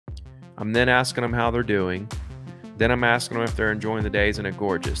I'm then asking them how they're doing. Then I'm asking them if they're enjoying the day. Isn't it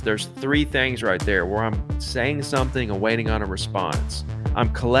gorgeous? There's 3 things right there where I'm saying something and waiting on a response.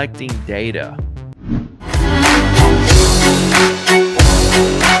 I'm collecting data.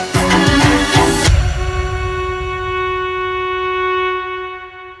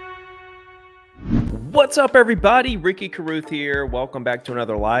 What's up, everybody? Ricky Carruth here. Welcome back to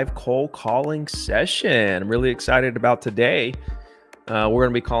another live cold calling session. I'm really excited about today. We're going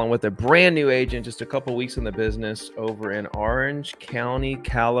to be calling with a brand new agent, just a couple weeks in the business, over in Orange County,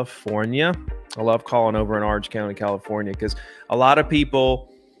 California. I love calling over in Orange County, California, because a lot of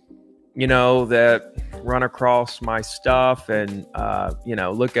people, you know, that run across my stuff and, you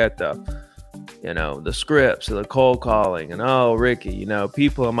know, look at the scripts of the cold calling and, oh, Ricky, you know,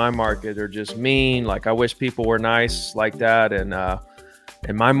 people in my market are just mean. Like, I wish people were nice like that. And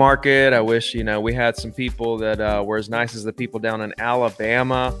in my market, I wish, you know, we had some people that were as nice as the people down in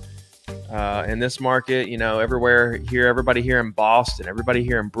Alabama. In this market, you know, everywhere here, everybody here in Boston, everybody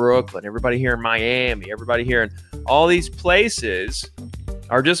here in Brooklyn, everybody here in Miami, everybody here in all these places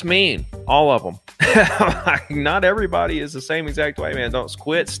are just mean. All of them. Not everybody is the same exact way, man. Don't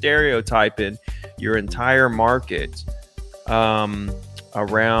quit stereotyping your entire market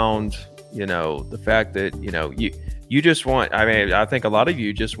around, you know, the fact that, you know, you just want, I mean, I think a lot of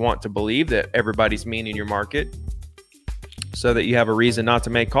you just want to believe that everybody's mean in your market so that you have a reason not to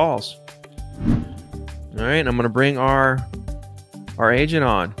make calls. All right, I'm going to bring our agent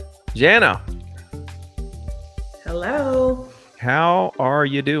on. Jana. Hello. How are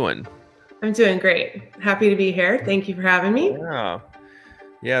you doing? I'm doing great. Happy to be here. Thank you for having me.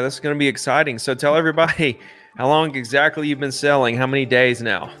 Yeah, this is going to be exciting. So tell everybody how long exactly you've been selling. How many days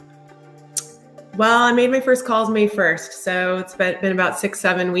now? Well, I made my first calls May 1st, so it's been about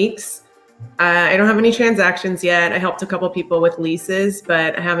 6-7 weeks. I don't have any transactions yet. I helped a couple people with leases,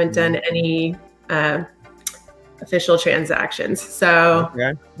 but I haven't done any official transactions. So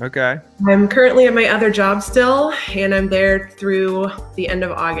okay. I'm currently at my other job still, and I'm there through the end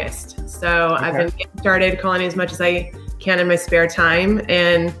of August. So I've been getting started calling as much as I can in my spare time.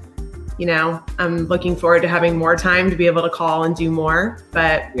 And, you know, I'm looking forward to having more time to be able to call and do more.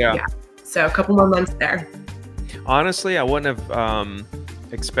 But yeah, so a couple more months there. Honestly, I wouldn't have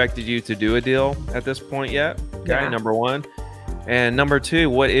expected you to do a deal at this point yet. Okay, number one. And number two,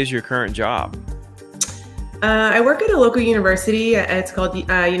 what is your current job? I work at a local university. It's called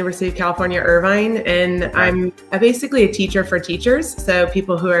University of California, Irvine, and I'm basically a teacher for teachers. So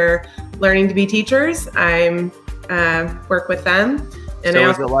people who are learning to be teachers, I work with them. And so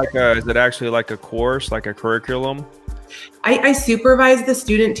is it actually like a course, like a curriculum? I supervise the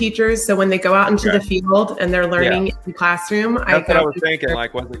student teachers. So when they go out into the field and they're learning in the classroom, that's what I was thinking.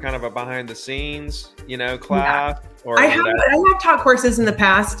 Like, was it kind of a behind the scenes, you know, class? Yeah. Or I have taught courses in the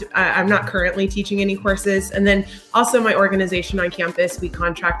past. I'm not currently teaching any courses. And then also my organization on campus, we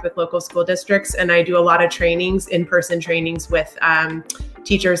contract with local school districts, and I do a lot of trainings, in-person trainings with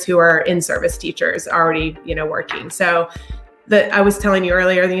teachers who are in-service teachers already, you know, working. So I was telling you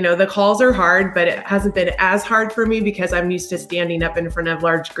earlier, you know, the calls are hard, but it hasn't been as hard for me because I'm used to standing up in front of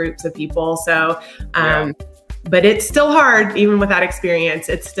large groups of people. So, but it's still hard, even with that experience.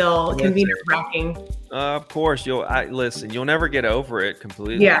 It still can be nerve-wracking. Of course, listen, you'll never get over it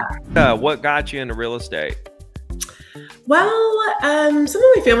completely. Yeah. What got you into real estate? Well, some of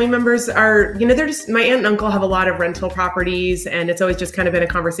my family members are, you know, my aunt and uncle have a lot of rental properties, and it's always just kind of been a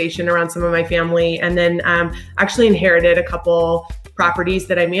conversation around some of my family. And then actually inherited a couple properties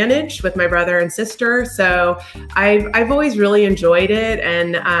that I managed with my brother and sister. So I've always really enjoyed it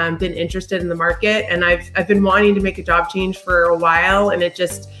and been interested in the market. And I've been wanting to make a job change for a while, and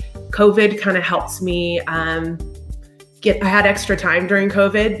COVID kind of helps me I had extra time during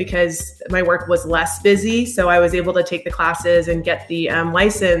COVID because my work was less busy. So I was able to take the classes and get the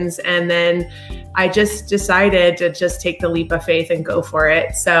license. And then I just decided to just take the leap of faith and go for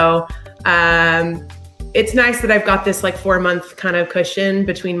it. So it's nice that I've got this like 4-month kind of cushion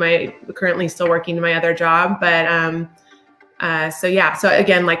between my currently still working my other job. But so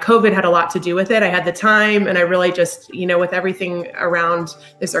again, like COVID had a lot to do with it. I had the time, and I really just, you know, with everything around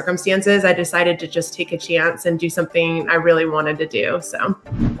the circumstances, I decided to just take a chance and do something I really wanted to do. So,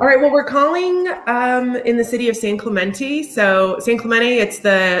 all right, well, we're calling in the city of San Clemente. So San Clemente, it's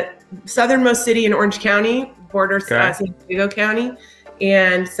the southernmost city in Orange County, borders San Diego County.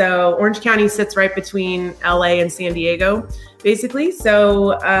 And so Orange County sits right between LA and San Diego, basically.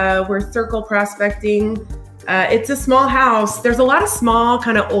 So we're circle prospecting. It's a small house. There's a lot of small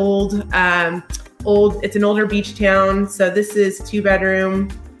kind of old, it's an older beach town. So this is 2-bedroom,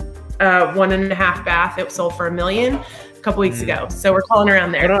 1.5 bath. It sold for $1 million. couple weeks ago. So we're calling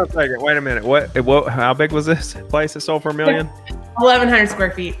around there. Hold on a second. Wait a minute. What? How big was this place that sold for $1 million? 1,100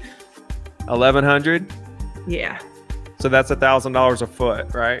 square feet. 1,100? Yeah. So that's $1,000 a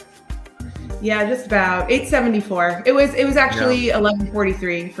foot, right? Yeah, just about 874. It was actually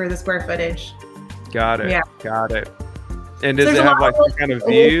 1143 for the square footage. Got it. Yeah. Got it. And does it have like some kind of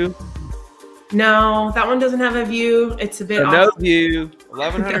view? No, that one doesn't have a view. It's a bit no view.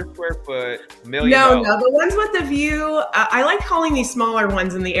 1,100 square foot, $1 million. No, the ones with the view. I like calling these smaller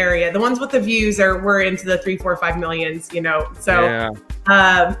ones in the area. The ones with the views we're into the 3, 4, 5 millions. You know, so. Yeah.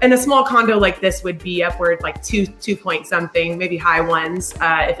 And a small condo like this would be upward like two point something, maybe high ones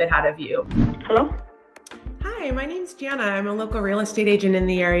if it had a view. Hello? Hi, my name's Jana. I'm a local real estate agent in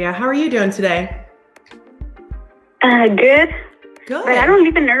the area. How are you doing today? Good. Good. But I don't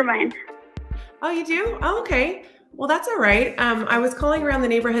live in Irvine. Oh, you do? Oh, okay. Well, that's all right. I was calling around the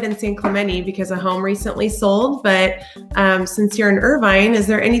neighborhood in San Clemente because a home recently sold, but since you're in Irvine, is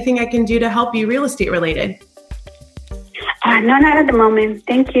there anything I can do to help you real estate related? No, not at the moment.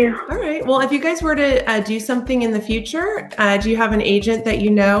 Thank you. All right. Well, if you guys were to do something in the future, do you have an agent that you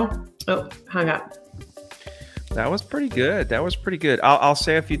know? Oh, hung up. That was pretty good. That was pretty good. I'll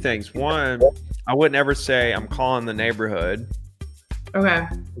say a few things. One, I wouldn't ever say I'm calling the neighborhood. Okay.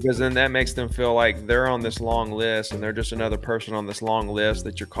 Because then that makes them feel like they're on this long list and they're just another person on this long list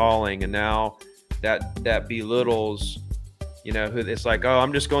that you're calling. And now that belittles, you know, who it's like, oh,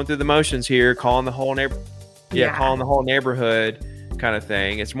 I'm just going through the motions here, calling the whole calling the whole neighborhood kind of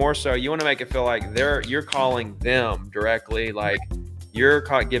thing. It's more so you want to make it feel like you're calling them directly, like you're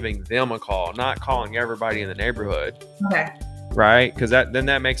giving them a call, not calling everybody in the neighborhood. Okay. Right? Because then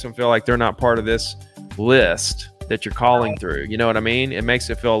that makes them feel like they're not part of this list that you're calling through. You know what I mean? It makes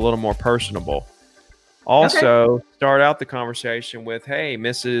it feel a little more personable. Also, start out the conversation with, hey,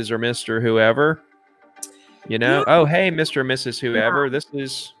 Mrs. or Mr. whoever, you know, oh, hey, Mr. or Mrs. whoever, this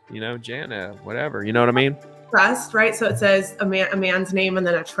is, you know, Jana, whatever, you know what I mean? Trust, right? So it says a man's name and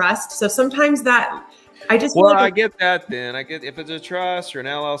then a trust. So sometimes that I get that then. I get if it's a trust or an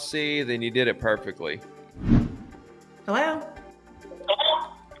LLC, then you did it perfectly. Hello?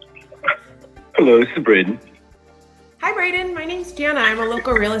 Hello, this is Braden. Hi, Braden. My name's Jana. I'm a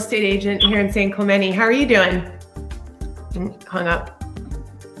local real estate agent here in San Clemente. How are you doing? Hung up.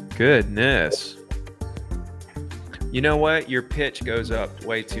 Goodness. You know what? Your pitch goes up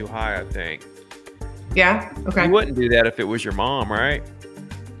way too high, I think. Yeah? Okay. You wouldn't do that if it was your mom, right?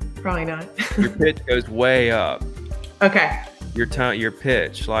 Probably not. Your pitch goes way up. Okay. Your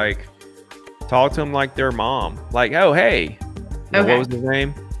pitch, like, talk to them like their mom. Like, oh, hey. Okay. What was his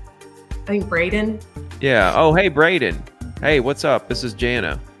name? I think Braden. Yeah. Oh, hey, Braden. Hey, what's up? This is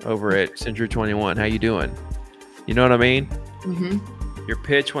Jana over at Century 21. How you doing? You know what I mean? Mm-hmm. Your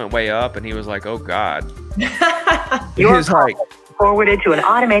pitch went way up, and he was like, oh, God. He was like, forwarded to an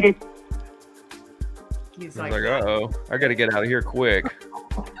automated. He's like, uh-oh, I got to get out of here quick.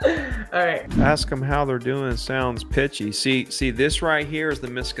 All right. Ask them how they're doing sounds pitchy. See, this right here is the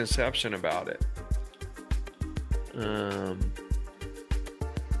misconception about it.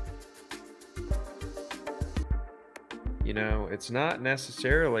 You know, it's not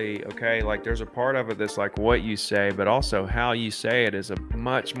necessarily, okay, like there's a part of it that's like what you say, but also how you say it is a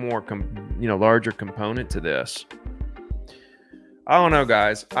much more, larger component to this. I don't know,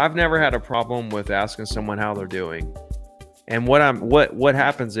 guys. I've never had a problem with asking someone how they're doing. And what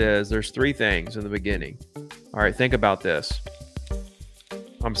happens is there's three things in the beginning. All right, think about this.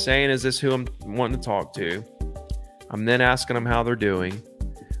 I'm saying, is this who I'm wanting to talk to? I'm then asking them how they're doing.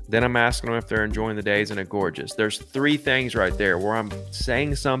 Then I'm asking them if they're enjoying the day. Isn't it gorgeous? There's three things right there where I'm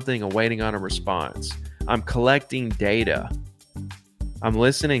saying something and waiting on a response. I'm collecting data. I'm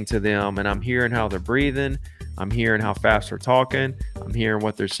listening to them and I'm hearing how they're breathing. I'm hearing how fast they're talking. I'm hearing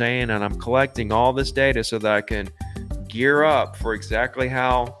what they're saying, and I'm collecting all this data so that I can gear up for exactly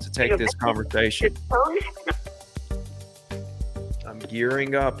how to take this conversation. I'm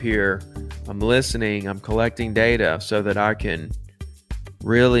gearing up here. I'm listening. I'm collecting data so that I can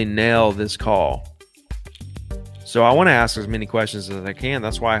really nail this call. So I want to ask as many questions as I can.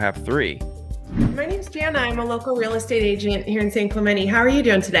 That's why I have three. My name's Jana. I'm a local real estate agent here in San Clemente. How are you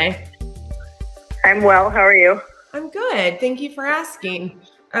doing today? I'm well. How are you? I'm good. Thank you for asking.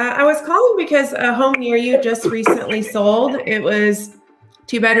 I was calling because a home near you just recently sold. It was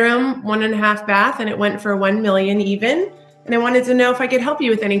 2-bedroom, 1.5 bath, and it went for $1 million even. And I wanted to know if I could help you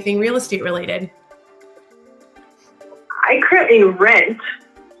with anything real estate related. I currently rent,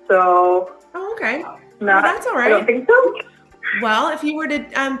 so. Oh, okay. No, well, that's all right. I don't think so. Well, if you were to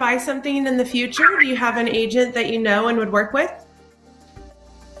buy something in the future, do you have an agent that you know and would work with?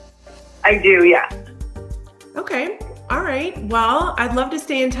 I do, yeah. Okay. All right. Well, I'd love to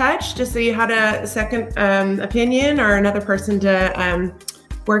stay in touch just so you had a second opinion or another person to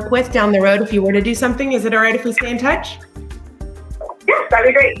work with down the road if you were to do something. Is it all right if we stay in touch? Yes, that'd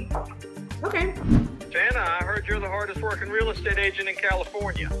be great. Okay. Jana, I heard you're the hardest working real estate agent in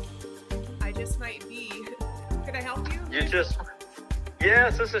California. I just might be. Could I help you?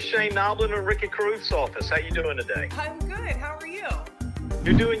 Yes, this is Shane Noblin in Ricky Carruth's office. How you doing today? I'm good. How are you?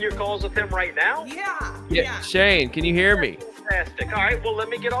 You're doing your calls with him right now? Yeah. Shane, can you hear me? Fantastic. All right, well, let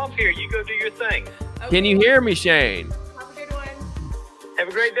me get off here. You go do your thing. Okay. Can you hear me, Shane? Have a good one. Have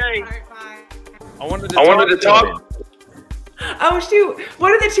a great day. All right, bye. I wanted to talk. Oh shoot!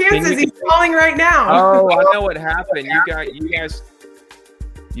 What are the chances he's calling right now? Oh, I know what happened.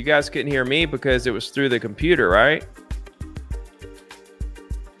 You guys couldn't hear me because it was through the computer, right?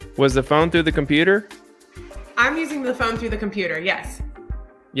 Was the phone through the computer? I'm using the phone through the computer. Yes.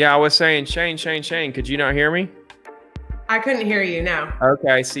 Yeah, I was saying, Shane, could you not hear me? I couldn't hear you. No.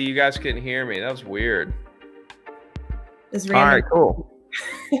 Okay, see, you guys couldn't hear me. That was weird. It's All random. right, cool.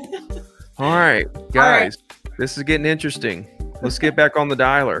 All right, guys, this is getting interesting. Let's get back on the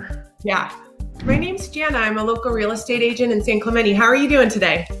dialer. Yeah. My name's Jana. I'm a local real estate agent in San Clemente. How are you doing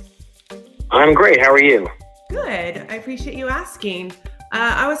today? I'm great. How are you? Good. I appreciate you asking.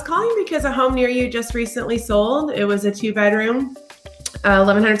 I was calling because a home near you just recently sold. It was a 2-bedroom,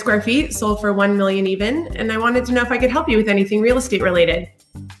 1,100 square feet, sold for $1 million even. And I wanted to know if I could help you with anything real estate related.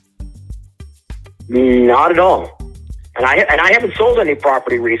 Not at all. And I haven't sold any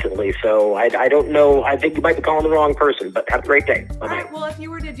property recently, so I don't know. I think you might be calling the wrong person, but have a great day. All right. Well, if you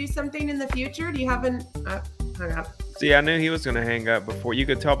were to do something in the future, do you have an... hung up. See, I knew he was going to hang up before. You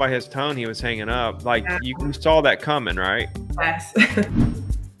could tell by his tone he was hanging up. Like, you saw that coming, right? Yes.